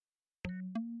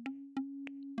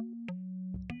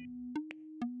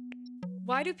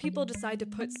Why do people decide to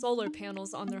put solar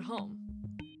panels on their home?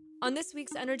 On this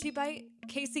week's Energy Bite,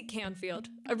 Casey Canfield,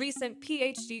 a recent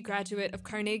PhD graduate of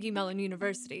Carnegie Mellon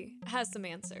University, has some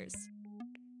answers.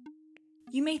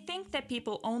 You may think that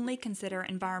people only consider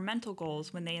environmental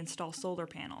goals when they install solar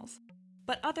panels,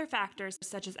 but other factors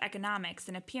such as economics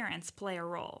and appearance play a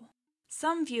role.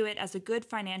 Some view it as a good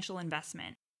financial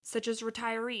investment, such as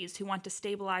retirees who want to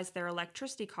stabilize their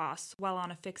electricity costs while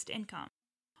on a fixed income.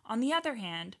 On the other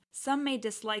hand, some may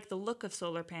dislike the look of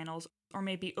solar panels or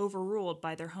may be overruled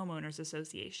by their homeowners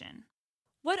association.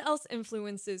 What else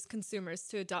influences consumers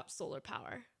to adopt solar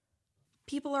power?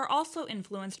 People are also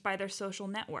influenced by their social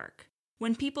network.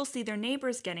 When people see their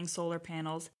neighbors getting solar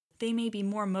panels, they may be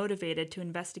more motivated to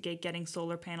investigate getting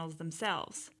solar panels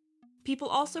themselves. People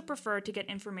also prefer to get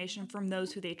information from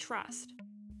those who they trust.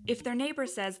 If their neighbor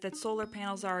says that solar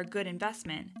panels are a good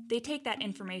investment, they take that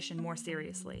information more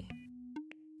seriously.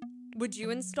 Would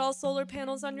you install solar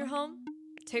panels on your home?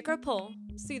 Take our poll,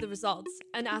 see the results,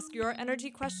 and ask your energy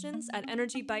questions at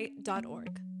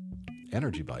energybite.org.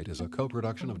 Energy Bite is a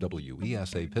co-production of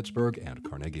WESA Pittsburgh and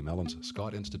Carnegie Mellon's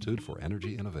Scott Institute for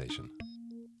Energy Innovation.